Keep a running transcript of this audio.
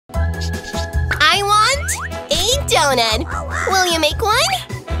donut! Will you make one?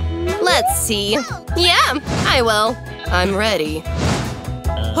 Let's see. Yeah, I will. I'm ready.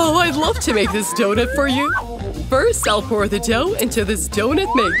 Oh, I'd love to make this donut for you. First, I'll pour the dough into this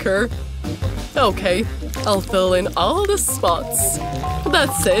donut maker. Okay, I'll fill in all the spots.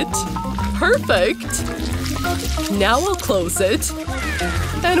 That's it. Perfect. Now I'll close it.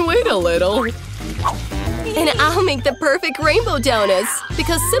 And wait a little. And I'll make the perfect rainbow donuts,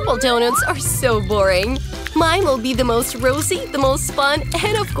 because simple donuts are so boring. Mine will be the most rosy, the most fun,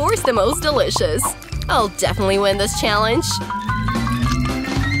 and of course the most delicious. I'll definitely win this challenge.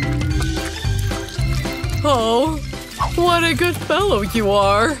 Oh, what a good fellow you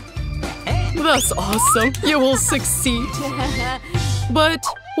are. That's awesome. You will succeed. But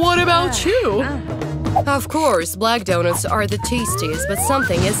what about you? Of course, black donuts are the tastiest, but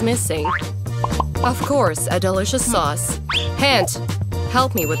something is missing. Of course, a delicious sauce. Hand,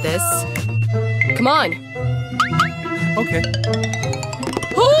 help me with this. Come on. Okay.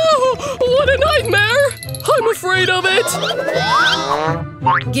 Oh, what a nightmare! I'm afraid of it!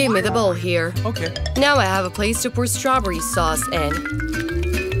 Give me the bowl here. Okay. Now I have a place to pour strawberry sauce in.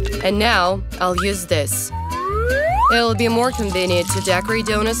 And now, I'll use this. It'll be more convenient to decorate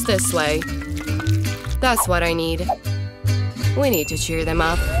donuts this way. That's what I need. We need to cheer them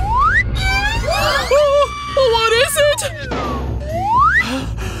up. Oh, what is it?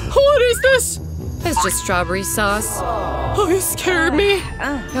 What is this? It's just strawberry sauce. Oh, you scared me.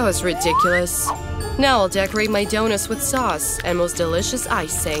 That was ridiculous. Now I'll decorate my donuts with sauce and most delicious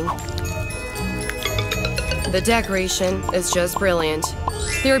icing. The decoration is just brilliant.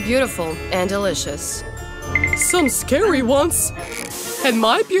 They're beautiful and delicious. Some scary ones. And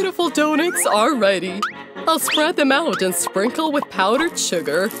my beautiful donuts are ready. I'll spread them out and sprinkle with powdered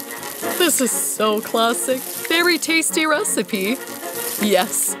sugar. This is so classic. Very tasty recipe.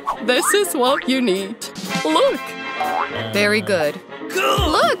 Yes, this is what you need. Look. Very good.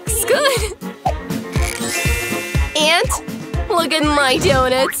 Looks good. And look at my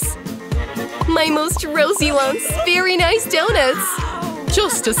donuts. My most rosy ones. Very nice donuts.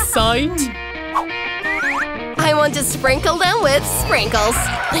 Just a sight. I want to sprinkle them with sprinkles.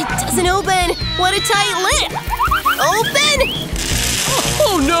 It doesn't open. What a tight lid. Open!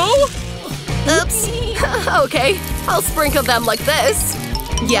 Oh no! Oops. Okay, I'll sprinkle them like this.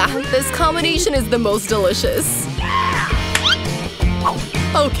 Yeah, this combination is the most delicious.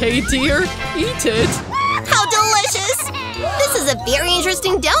 Okay, dear. Eat it. How delicious! This is a very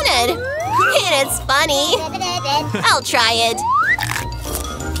interesting donut. And it's funny. I'll try it.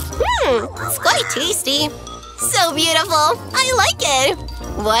 It's quite tasty. So beautiful. I like it.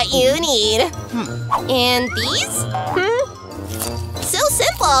 What you need. And these? So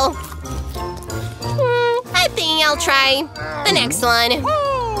simple. I think I'll try the next one.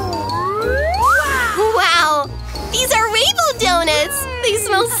 Wow. These are rainbow donuts. They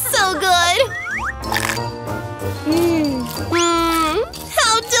smell so good.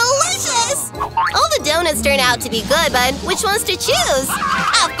 How delicious! All the donuts turn out to be good, but which ones to choose?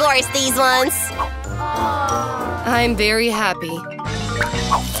 Of course, these ones. I'm very happy.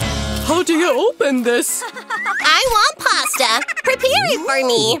 How do you open this? I want pasta. Prepare it for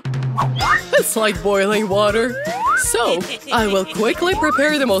me. It's like boiling water. So, I will quickly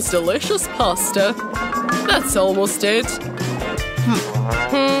prepare the most delicious pasta. That's almost it.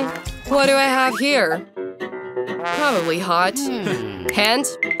 What do I have here? Probably hot. Hand,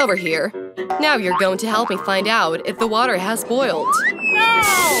 over here. Now you're going to help me find out if the water has boiled.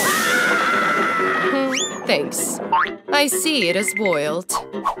 Thanks. I see it is boiled.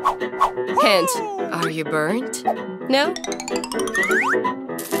 Hand, are you burnt? No?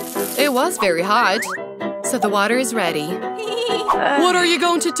 It was very hot, so the water is ready. What are you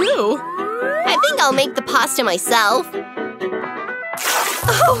going to do? I think I'll make the pasta myself.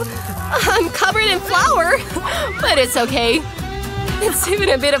 Oh, I'm covered in flour, but it's okay. It's even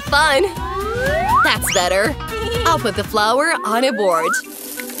a bit of fun. That's better. I'll put the flour on a board.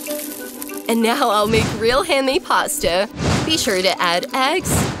 And now I'll make real handmade pasta. Be sure to add eggs,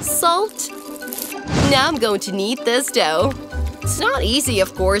 salt. Now I'm going to knead this dough. It's not easy,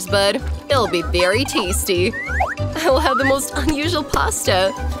 of course, but it'll be very tasty. I will have the most unusual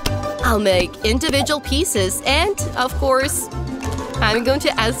pasta. I'll make individual pieces and, of course, I'm going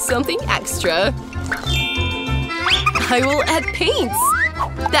to add something extra. I will add paints.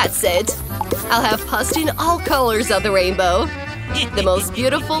 That's it. I'll have pasta in all colors of the rainbow. The most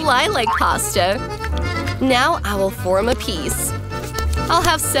beautiful lilac pasta. Now I will form a piece. I'll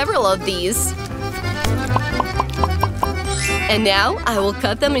have several of these. And now I will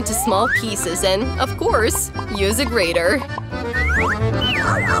cut them into small pieces and, of course, use a grater.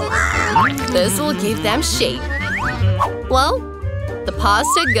 This will give them shape. Well, the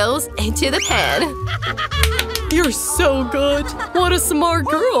pasta goes into the pan. You're so good! What a smart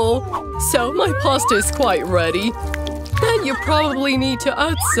girl! So, my pasta is quite ready. Then you probably need to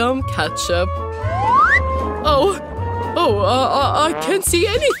add some ketchup. I can't see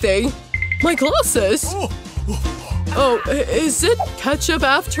anything! My glasses! Oh, is it ketchup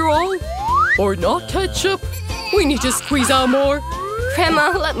after all? Or not ketchup? We need to squeeze out more.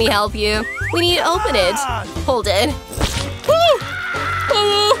 Grandma, let me help you. We need to open it. Hold it.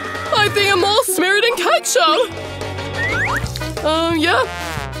 Oh, I think I'm all smeared in ketchup! Yeah,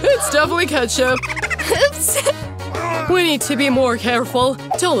 it's definitely ketchup. Oops. We need to be more careful.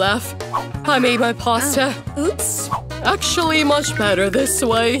 Don't laugh. I made my pasta. Oops. Actually, much better this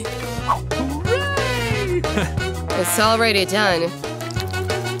way. It's already done.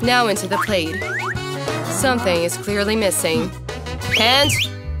 Now into the plate. Something is clearly missing. Hand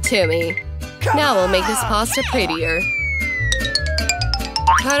to me. Now we'll make this pasta prettier.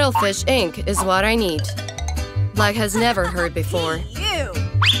 Cuttlefish ink is what I need. Like has never heard before.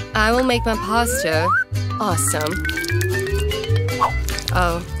 I will make my pasta awesome.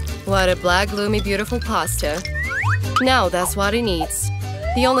 Oh, what a black, gloomy, beautiful pasta. Now that's what it needs.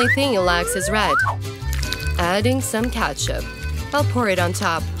 The only thing it lacks is red. Adding some ketchup. I'll pour it on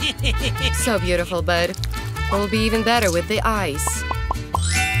top. So beautiful, but it will be even better with the ice.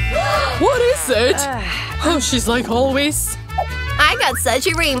 What is it? Oh, she's like always. I got such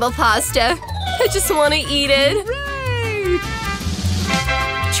a rainbow pasta. I just want to eat it.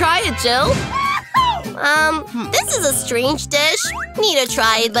 Try it, Jill. This is a strange dish. Need to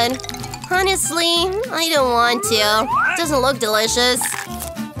try it, but honestly, I don't want to. Doesn't look delicious.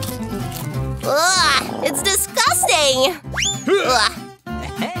 Ugh, it's disgusting. Ugh.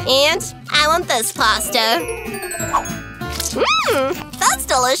 And I want this pasta. That's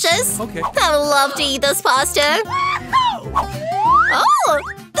delicious. Okay. I would love to eat this pasta. Oh,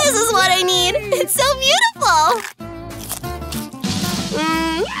 this is what I need. It's so beautiful.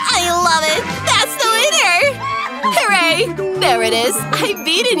 I love it. That's the winner. Hooray! There it is. I've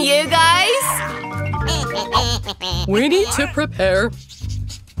beaten you guys. We need to prepare.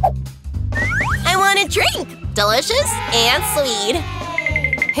 I want a drink. Delicious and sweet.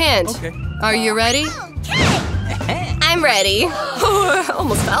 Hand, Okay. are you ready? I'm ready. Oh, I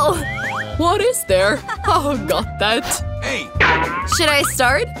almost fell. What is there? Oh, got that. Hey! Should I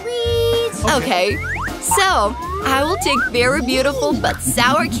start? Please. Okay. So, I will take very beautiful but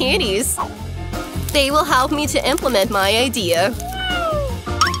sour candies. They will help me to implement my idea.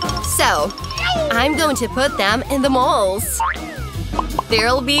 So, I'm going to put them in the molds.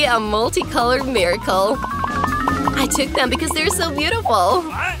 There'll be a multicolored miracle. I took them because they're so beautiful.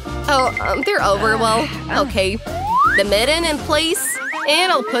 Oh, they're over. Well, okay. The mitten in place,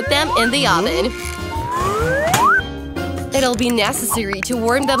 and I'll put them in the oven. It'll be necessary to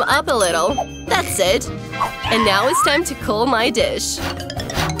warm them up a little. That's it. And now it's time to cool my dish.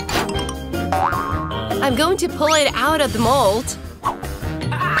 I'm going to pull it out of the mold.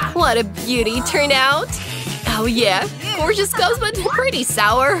 What a beauty it turned out. Oh yeah, gorgeous cups but pretty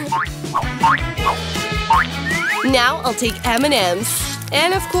sour. Now I'll take M&Ms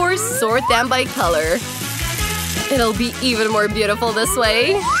and of course sort them by color. It'll be even more beautiful this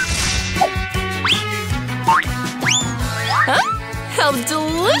way. Huh? How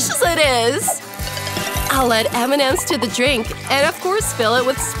delicious it is! I'll add M&Ms to the drink and of course fill it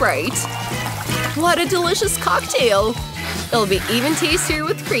with Sprite. What a delicious cocktail! It'll be even tastier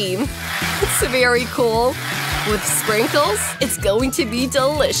with cream. It's very cool. With sprinkles, it's going to be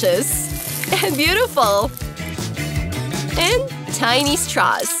delicious. And beautiful. And tiny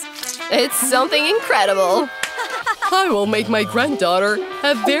straws. It's something incredible. I will make my granddaughter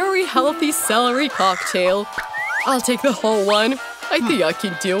a very healthy celery cocktail. I'll take the whole one. I think I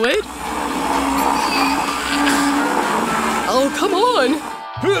can do it. Oh, come on!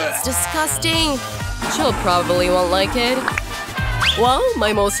 It's disgusting. She'll probably won't like it. Well,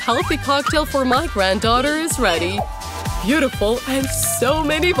 my most healthy cocktail for my granddaughter is ready. Beautiful and so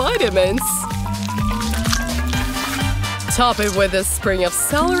many vitamins. Top it with a sprig of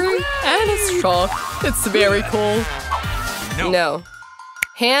celery and a straw. It's very cool. No.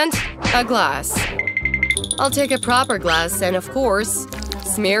 Hand, a glass. I'll take a proper glass and, of course,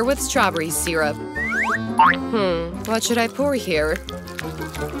 smear with strawberry syrup. What should I pour here?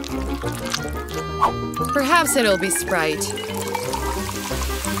 Perhaps it'll be Sprite.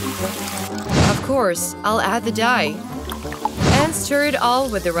 Of course, I'll add the dye. And stir it all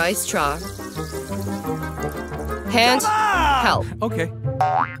with the right straw. Hand, help. Okay.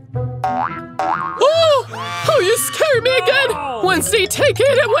 Oh, you scared me again! Wednesday, take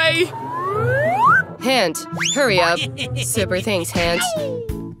it away! Hand, hurry up. Super thanks, Hand.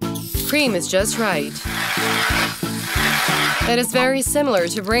 Cream is just right. It is very similar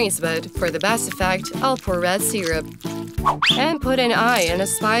to brains, but for the best effect, I'll pour red syrup. And put an eye and a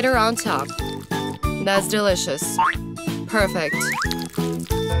spider on top. That's delicious. Perfect.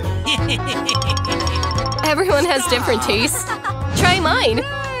 Everyone has different tastes. Try mine.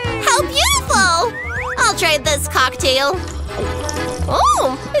 How beautiful! I'll try this cocktail.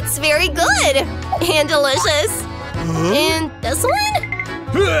 Oh, it's very good and delicious. And this one?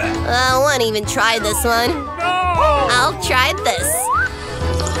 I won't even try this one. I'll try this.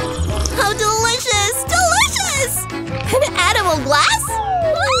 How delicious! Delicious! An edible glass?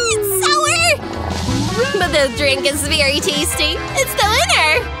 It's sour! But the drink is very tasty. It's the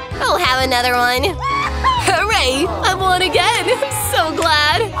winner! I'll have another one. Hooray! I won again! I'm so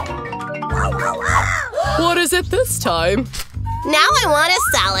glad! What is it this time? Now I want a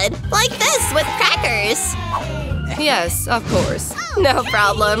salad, like this, with crackers. Yes, of course. No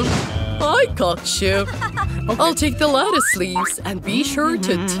problem. I got you. I'll take the lettuce leaves and be sure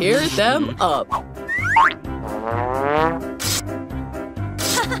to tear them up.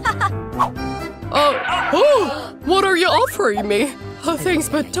 Oh, what are you offering me? Oh, thanks,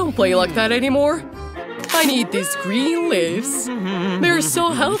 but don't play like that anymore. I need these green leaves. They're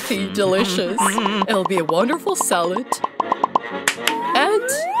so healthy, delicious. It'll be a wonderful salad. And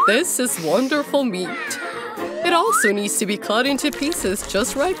this is wonderful meat. It also needs to be cut into pieces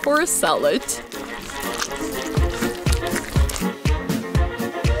just right for a salad.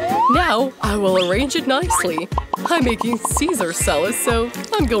 Now, I will arrange it nicely. I'm making Caesar salad, so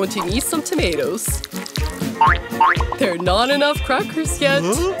I'm going to need some tomatoes. There are not enough crackers yet.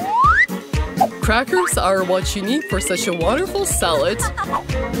 Crackers are what you need for such a wonderful salad.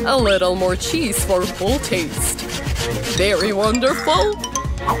 A little more cheese for full taste. Very wonderful.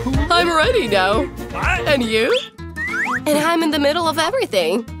 I'm ready now. And you? And I'm in the middle of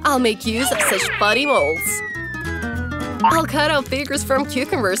everything. I'll make use of such funny molds. I'll cut out figures from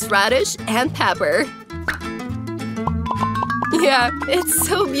cucumbers, radish, and pepper. Yeah, it's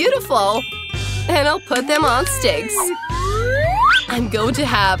so beautiful. And I'll put them on sticks. I'm going to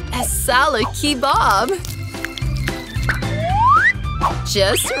have a salad kebab.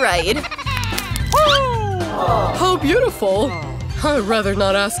 Just right. How beautiful. I'd rather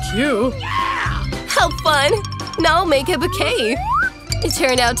not ask you. How fun! Now I'll make a bouquet. It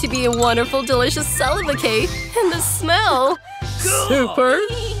turned out to be a wonderful, delicious salad bouquet. And the smell! Super.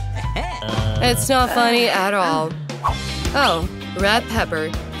 It's not funny at all. Oh, red pepper.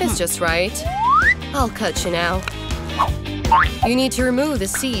 It's just right. I'll cut you now. You need to remove the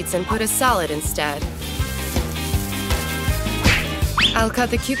seeds and put a salad instead. I'll cut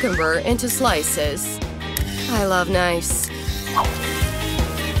the cucumber into slices. I love knives.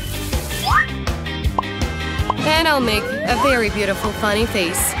 And I'll make a very beautiful funny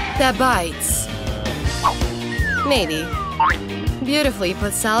face that bites. Maybe. Beautifully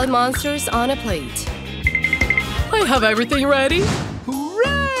put salad monsters on a plate. I have everything ready.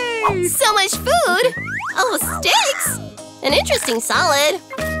 Hooray! So much food! Oh, sticks! An interesting salad.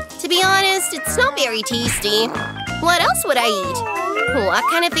 To be honest, it's not very tasty. What else would I eat? What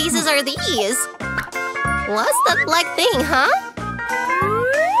kind of faces are these? What's that black thing, huh?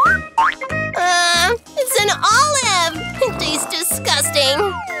 It's an olive! It tastes disgusting.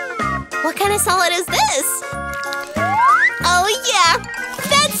 What kind of salad is this? Oh yeah!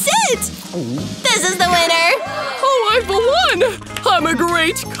 That's it! This is the winner! Oh, I've won! I'm a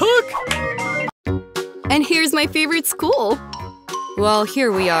great cook! And here's my favorite school. Well,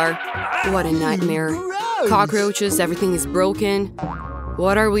 here we are. What a nightmare. Cockroaches, everything is broken.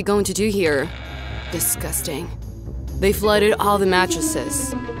 What are we going to do here? Disgusting. They flooded all the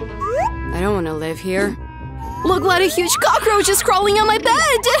mattresses. I don't want to live here. Look what a huge cockroach is crawling on my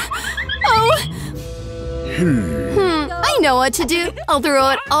bed! Oh! I know what to do. I'll throw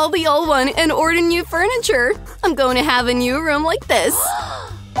out all the old one and order new furniture. I'm going to have a new room like this.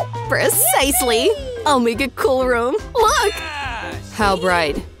 Precisely. I'll make a cool room. Look! How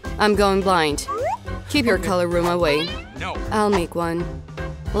bright. I'm going blind. Keep your color room away. I'll make one.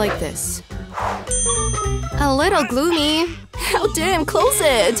 Like this. A little gloomy. How damn close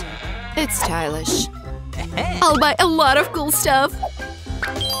it! It's stylish. I'll buy a lot of cool stuff.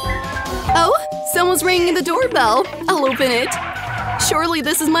 Oh, someone's ringing the doorbell. I'll open it. Surely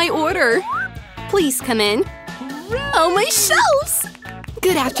this is my order. Please come in. Oh, my shelves!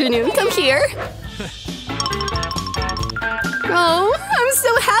 Good afternoon, come here. Oh, I'm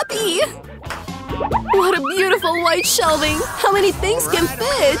so happy. What a beautiful white shelving. How many things can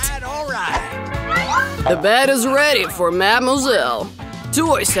fit? The bed is ready for Mademoiselle.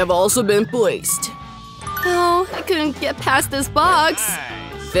 Toys have also been placed. Oh, I couldn't get past this box.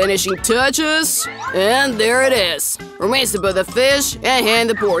 Finishing touches, and there it is. Remains to put the fish and hang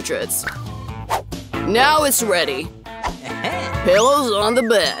the portraits. Now it's ready. Pillows on the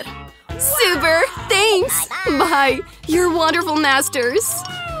bed. Super! Thanks! Bye! You're wonderful masters!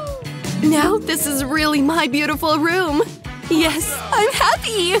 Now this is really my beautiful room! Yes, I'm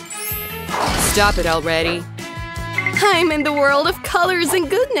happy! Stop it already. I'm in the world of colors and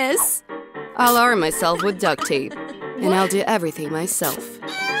goodness! I'll arm myself with duct tape, and I'll do everything myself.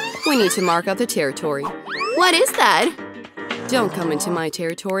 We need to mark out the territory. What is that? Don't come into my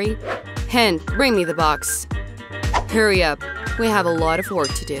territory. Hen, bring me the box. Hurry up. We have a lot of work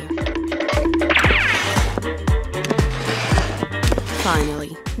to do.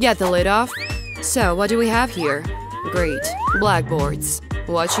 Finally. Get the lid off. So, what do we have here? Great. Blackboards.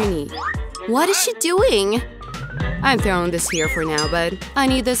 What you need. What is she doing? I'm throwing this here for now, but I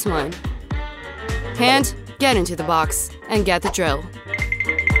need this one. Hand, get into the box and get the drill.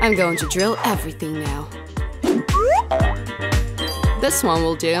 I'm going to drill everything now. This one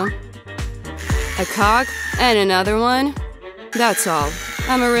will do. A cog and another one. That's all.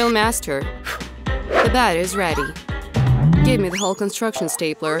 I'm a real master. The bed is ready. Give me the whole construction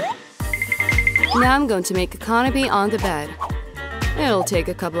stapler. Now I'm going to make a canopy on the bed. It'll take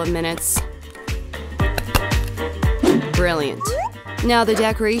a couple of minutes. Brilliant. Now the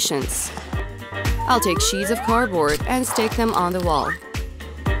decorations. I'll take sheets of cardboard and stick them on the wall.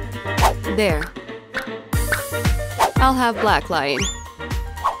 There. I'll have black light.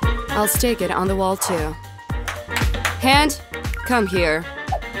 I'll stick it on the wall too. Hand, come here.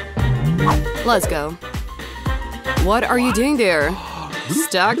 Let's go. What are you doing there?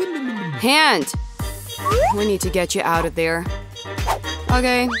 Stuck? Hand! We need to get you out of there.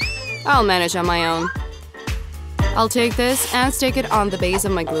 Okay, I'll manage on my own. I'll take this and stick it on the base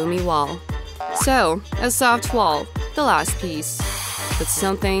of my gloomy wall. So, a soft wall, the last piece. But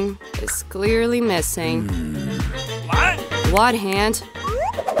something is clearly missing. What, Hand?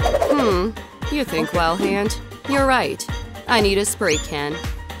 You think well, Hand. You're right. I need a spray can.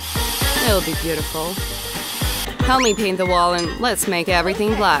 It'll be beautiful. Help me paint the wall and let's make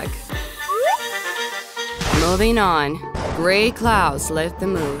everything black. Moving on. Gray clouds lift the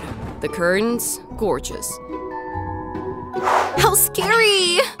mood. The curtains, gorgeous. How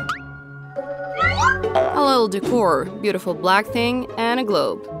scary! A little decor, beautiful black thing, and a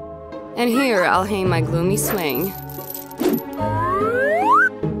globe. And here I'll hang my gloomy swing.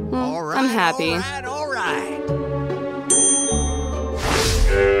 I'm happy. All right.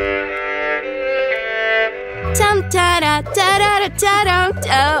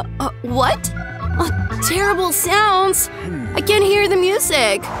 What? Oh, terrible sounds! I can't hear the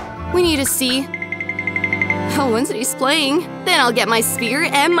music. We need to see. Oh, once he's playing, then I'll get my speaker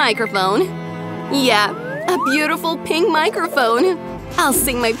and microphone. Yeah, a beautiful pink microphone. I'll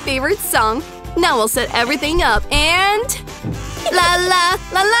sing my favorite song. Now we'll set everything up and... La la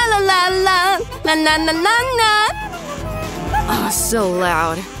la la la la la la la la la la. Oh, so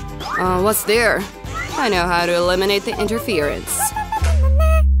loud. What's there? I know how to eliminate the interference.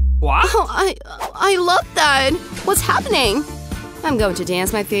 What? Oh, I love that. What's happening? I'm going to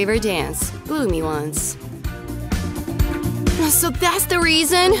dance my favorite dance, gloomy ones. So that's the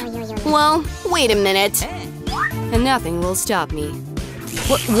reason? Well, wait a minute. And nothing will stop me.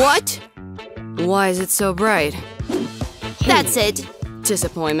 What? Why is it so bright? That's it.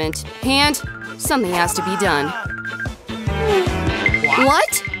 Disappointment. Hand, something has to be done.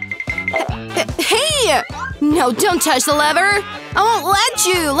 What? Hey! No, don't touch the lever! I won't let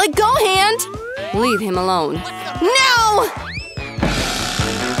you! Let go, Hand! Leave him alone. No!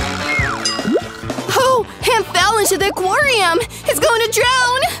 Oh! Hand fell into the aquarium! It's going to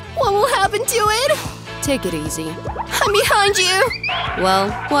drown! What will happen to it? Take it easy. I'm behind you!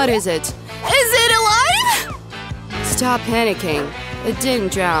 Well, what is it? Is it alive? Stop panicking. It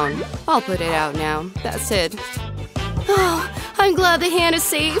didn't drown. I'll put it out now. That's it. Oh, I'm glad the hand is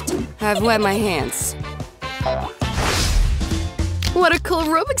saved. I've wet my hands. What a cool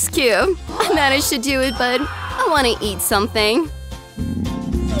Rubik's Cube. I managed to do it, but I want to eat something.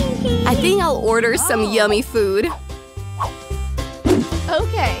 I think I'll order some yummy food.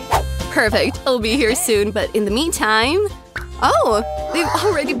 Okay. Perfect. I'll be here soon, but in the meantime... Oh, they've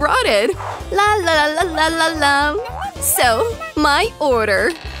already brought it. La la la la la la. So, my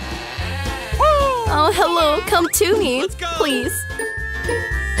order. Oh, hello. Come to me, please.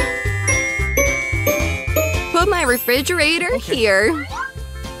 Put my refrigerator here.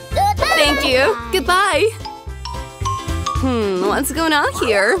 Thank you. Goodbye. What's going on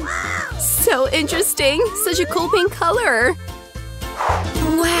here? So interesting. Such a cool pink color.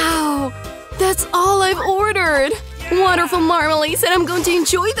 Wow. That's all I've ordered! Wonderful marmalades, and I'm going to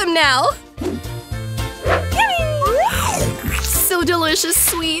enjoy them now! So delicious,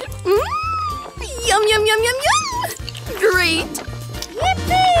 sweet! Yum, yum, yum, yum, yum! Great!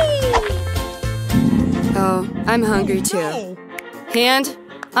 Yippee! Oh, I'm hungry too. Hand,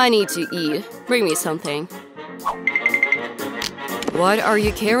 I need to eat. Bring me something. What are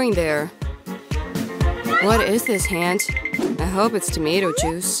you carrying there? What is this, Hand? I hope it's tomato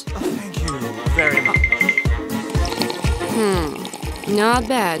juice. Thank you very much. Not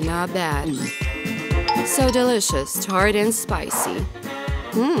bad, not bad. So delicious, tart and spicy.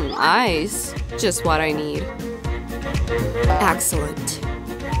 Ice. Just what I need. Excellent.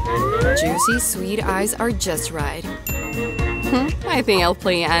 Juicy, sweet ice are just right. I think I'll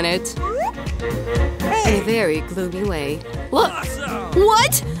play on it. In a very gloomy way. Look!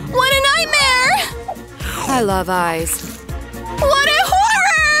 What? What a nightmare! I love ice. What a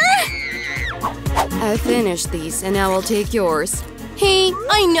horror! I finished these and now I'll take yours. Hey,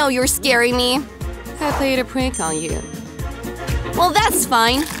 I know you're scaring me. I played a prank on you. Well, that's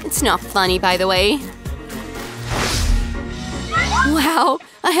fine. It's not funny, by the way. Wow,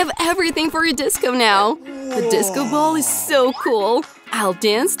 I have everything for a disco now. The disco ball is so cool. I'll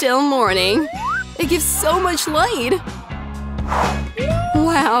dance till morning. It gives so much light.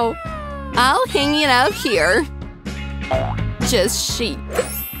 Wow, I'll hang it out here. Just chic.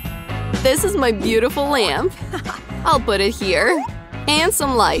 This is my beautiful lamp. I'll put it here. And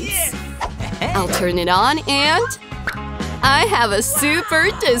some lights. I'll turn it on and I have a super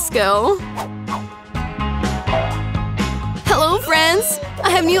disco. Hello, friends! I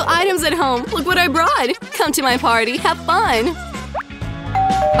have new items at home. Look what I brought. Come to my party. Have fun.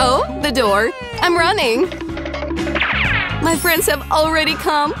 Oh, the door. I'm running. My friends have already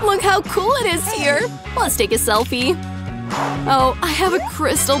come. Look how cool it is here. Let's take a selfie. Oh, I have a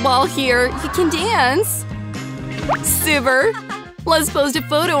crystal ball here. You can dance. Super. Let's post a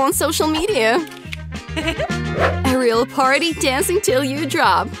photo on social media. A real party dancing till you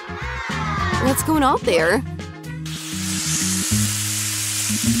drop. What's going on there?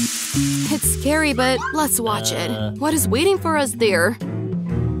 It's scary, but let's watch it. What is waiting for us there?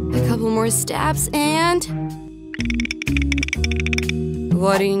 A couple more steps and…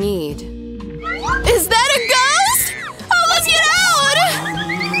 What do you need? Is that a ghost? Oh, let's get out!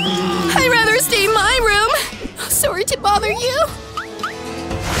 I'd rather stay in my room. Sorry to bother you.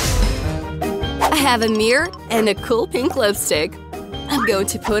 I have a mirror and a cool pink lipstick. I'm going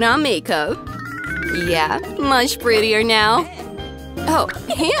to put on makeup. Yeah, much prettier now. Oh,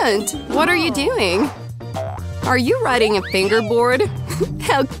 Hand, what are you doing? Are you riding a fingerboard?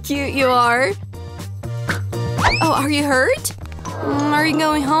 How cute you are. Oh, are you hurt? Are you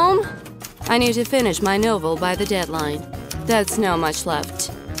going home? I need to finish my novel by the deadline. That's not much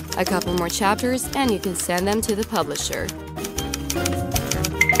left. A couple more chapters and you can send them to the publisher.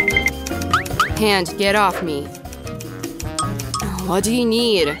 Hand, get off me. What do you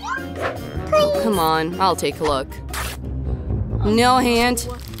need? Oh, come on, I'll take a look. No, Hand.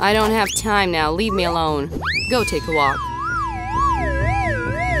 I don't have time now. Leave me alone. Go take a walk.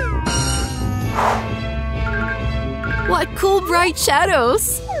 What cool bright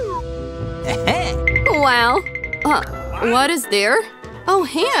shadows! Wow. What is there? Oh,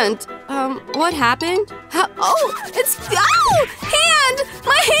 Hand. What happened? Oh, it's… Oh! Hand!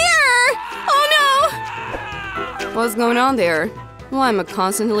 My hair! Oh no! What's going on there? Why am I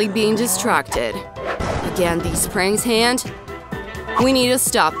constantly being distracted? Again, these pranks, Hand? We need to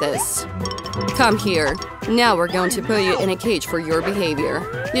stop this. Come here. Now we're going to put you in a cage for your behavior.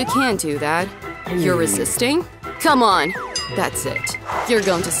 You can't do that. You're resisting? Come on. That's it. You're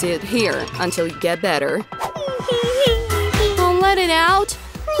going to sit here until you get better. Oh, let it out.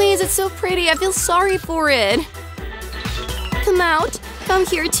 Please, it's so pretty. I feel sorry for it. Come out. Come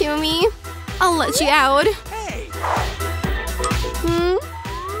here to me. I'll let you out.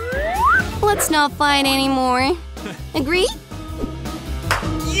 Let's not fight anymore. Agree?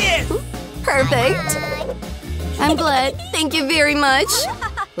 Yes! Perfect. I'm glad. Thank you very much.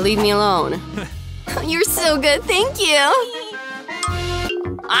 Leave me alone. You're so good. Thank you.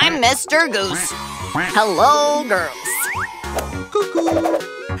 I'm Mr. Goose. Hello, girls. Cuckoo!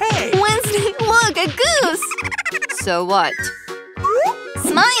 Hey! Wednesday, look, a goose. So what?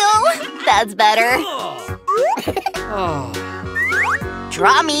 Smile. That's better. Oh.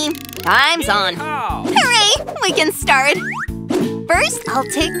 Draw me. Time's on. Oh. Hooray! We can start. First, I'll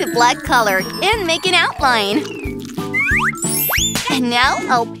take the black color and make an outline. And now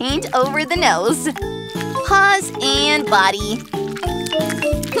I'll paint over the nose, paws, and body.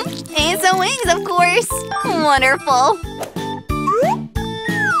 And some wings, of course. Wonderful.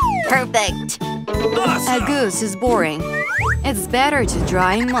 perfect. A goose is boring. It's better to draw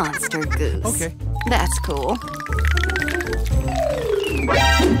a monster goose. Okay. That's cool.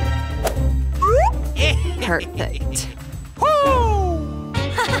 Perfect.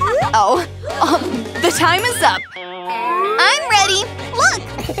 Oh, the time is up. I'm ready. Look.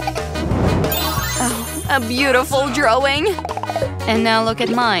 Oh, a beautiful drawing. And now look at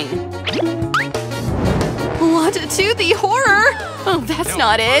mine. What a toothy horror! Oh, that's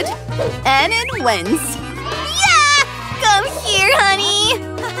not it. And it wins. Yeah! Come here, honey.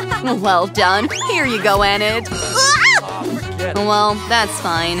 Well done. Here you go, Enid. Ah! Well, that's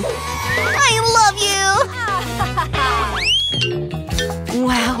fine. I love you.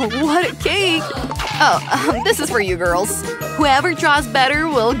 Wow, what a cake! Oh, this is for you girls. Whoever draws better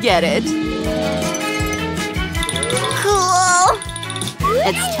will get it. Cool.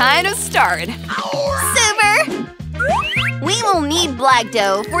 It's time to start. Super. We will need black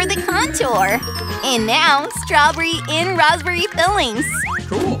dough for the contour. And now, strawberry and raspberry fillings.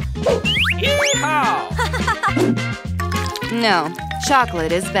 Cool. Yeehaw! No,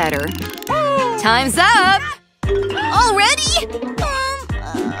 chocolate is better. Time's up! Already?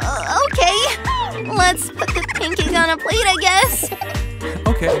 Okay. Let's put the pancake on a plate, I guess.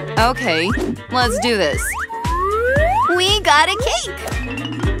 Okay. Okay, let's do this. We got a cake.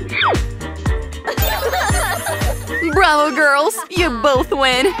 Bravo, girls! You both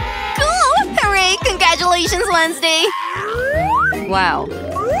win! Cool! Hooray! Congratulations, Wednesday. Wow,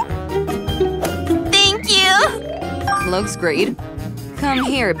 Thank you. looks great. Come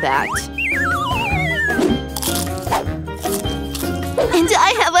here, Bat. And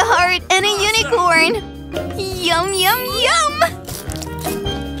I have a heart and a unicorn. Yum, yum, yum.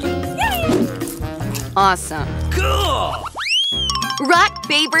 Awesome. Cool. Rock,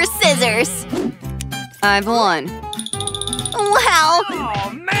 paper, scissors. I've won. Wow.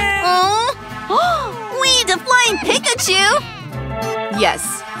 Oh, man. Oh, we need a flying Pikachu. Yes,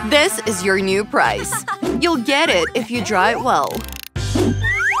 this is your new prize. You'll get it if you draw it well.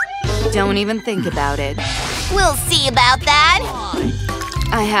 Don't even think about it. We'll see about that.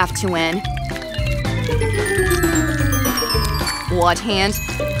 I have to win. What hand?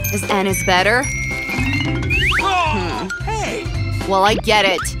 Is Anna's better? Oh, hey. Well, I get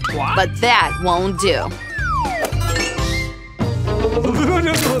it. What? But that won't do.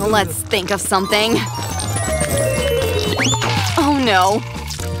 Let's think of something. Oh no.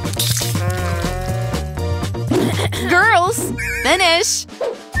 Girls, finish.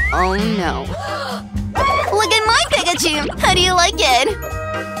 Oh no. Look at my Pikachu. How do you like it?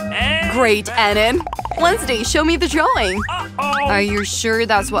 Great, Annan. Wednesday, show me the drawing. Uh-oh. Are you sure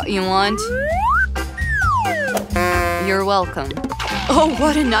that's what you want? You're welcome. Oh,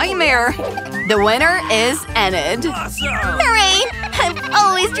 what a nightmare! The winner is Enid. Awesome. Hooray! I've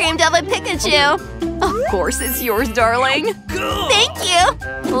always dreamed of a Pikachu. Of course it's yours, darling. Cool. Thank you.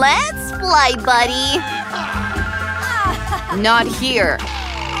 Let's fly, buddy. Not here.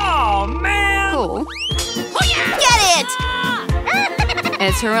 Oh, man. Cool. Get it!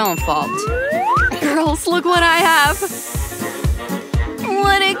 It's her own fault. Girls, look what I have.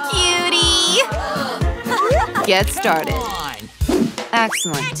 What a cutie! Get started. Fine.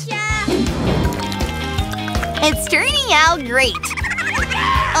 Excellent. It's turning out great.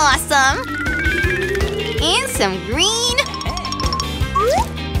 Awesome. And some green.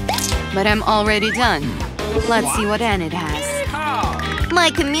 But I'm already done. Let's see what Enid has. My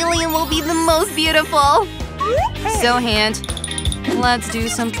chameleon will be the most beautiful. So, Hand, let's do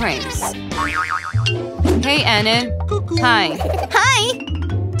some pranks. Hey, Enid. Hi. Hi.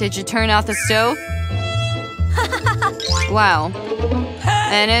 Did you turn off the stove? Wow.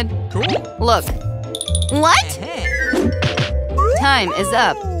 Enid, Cool. look. What? Hey. Time is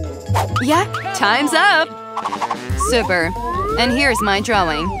up. Yeah, time's up. Super. And here's my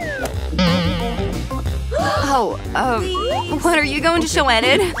drawing. Oh, what are you going to show,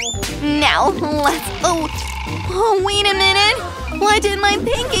 Enid? Now, let's… Oh, wait a minute. Why did my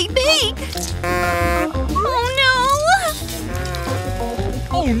pancake bake? Oh,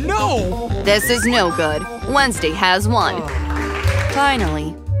 Oh, no. This is no good. Wednesday has won.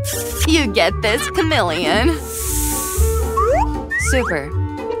 Finally. You get this chameleon. Super.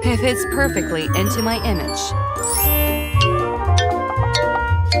 It fits perfectly into my image.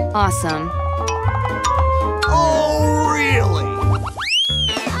 Awesome. Oh, really? no!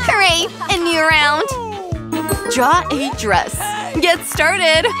 Hooray! A new round. Draw a dress. Get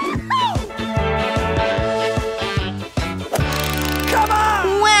started. Come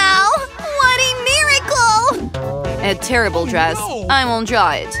on. Wow! What a miracle! A terrible dress. I won't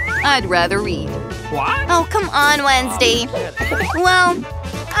draw it. I'd rather read. What? Oh, come on, Wednesday. Well,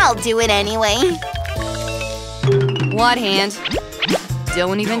 I'll I'll do it anyway. What hand?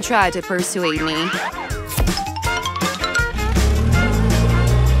 Don't even try to persuade me.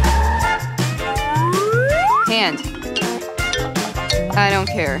 Hand. I don't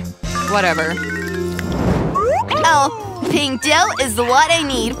care. Whatever. Oh, pink dough is what I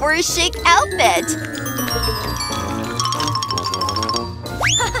need for a chic outfit.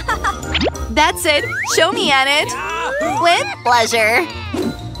 That's it. Show me, Annette. With pleasure.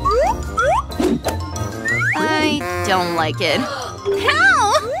 I don't like it.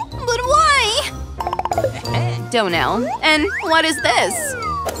 How? But why? Don't know. And what is this?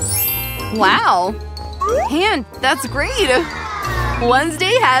 Wow. Hand, that's great.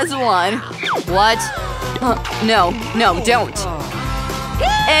 Wednesday has won. What? No, don't.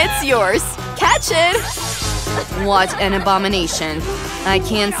 It's yours. Catch it. What an abomination. I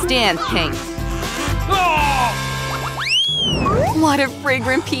can't stand pink. What a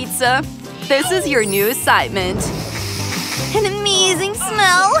fragrant pizza. This is your new assignment. An amazing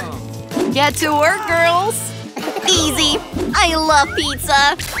smell. Get to work, girls. Easy. I love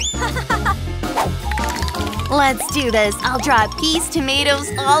pizza. Let's do this. I'll draw peas, tomatoes,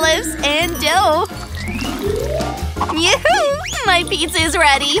 olives, and dough. Yoo-hoo! My pizza is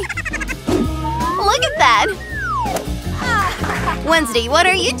ready. Look at that. Wednesday, what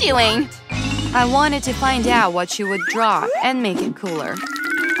are you doing? I wanted to find out what you would draw and make it cooler.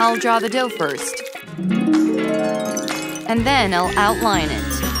 I'll draw the dough first. And then I'll outline it.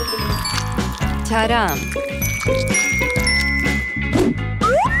 Ta-da!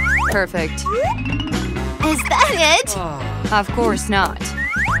 Perfect. Is that it? Of course not.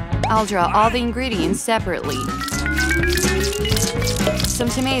 I'll draw all the ingredients separately. Some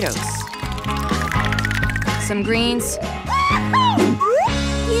tomatoes. Some greens.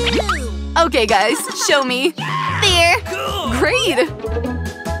 Okay, guys, show me. There. Great!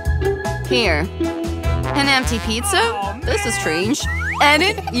 Here. An empty pizza? This is strange.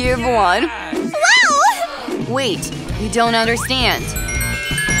 Annette, you've won. Wow! Wait, you don't understand.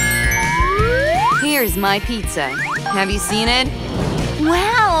 Here's my pizza. Have you seen it?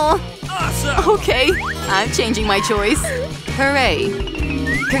 Wow! Okay, I'm changing my choice. Hooray!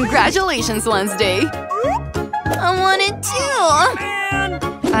 Congratulations, Wednesday! I want it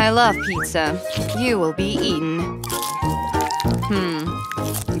too! I love pizza. You will be eaten.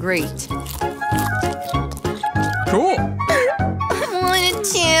 Great. Cool. I want it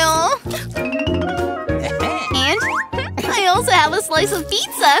too! And I also have a slice of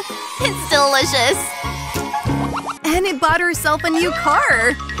pizza! It's delicious! Annette bought herself a new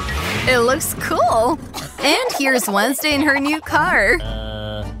car! It looks cool! And here's Wednesday in her new car.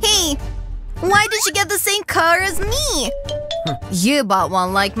 Hey! Why did you get the same car as me? You bought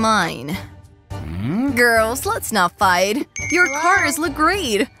one like mine. Girls, let's not fight. Your cars look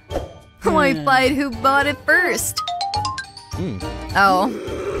great. Why fight who bought it first? Oh,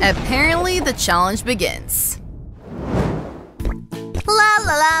 apparently the challenge begins. La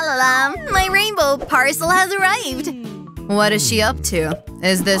la la la la! My rainbow parcel has arrived! What is she up to?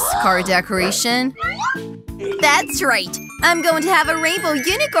 Is this car decoration? That's right! I'm going to have a rainbow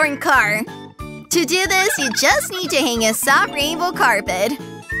unicorn car! To do this, you just need to hang a soft rainbow carpet.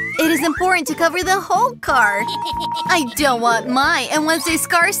 It is important to cover the whole car. I don't want my and Wednesday's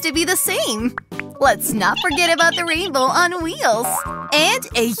cars to be the same. Let's not forget about the rainbow on wheels. And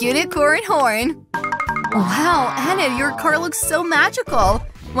a unicorn horn. Wow, Annette, your car looks so magical.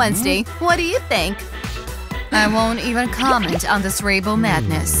 Wednesday, what do you think? I won't even comment on this rainbow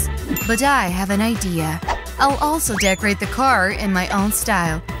madness. But I have an idea. I'll also decorate the car in my own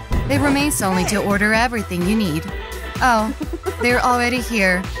style. It remains only to order everything you need. Oh, they're already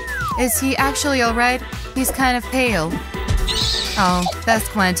here. Is he actually alright? He's kind of pale. Oh, that's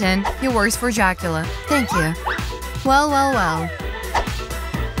Quentin. He works for Dracula. Thank you. Well.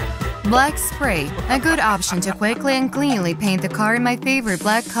 Black spray. A good option to quickly and cleanly paint the car in my favorite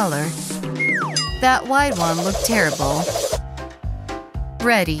black color. That white one looked terrible.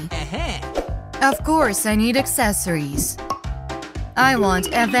 Ready. Of course, I need accessories. I want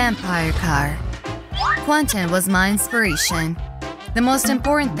a vampire car. Quentin was my inspiration. The most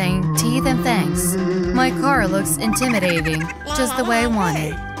important thing, teeth and fangs. My car looks intimidating, just the way I want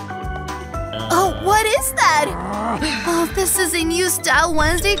it. Oh, what is that? Oh, this is a new style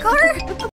Wednesday car?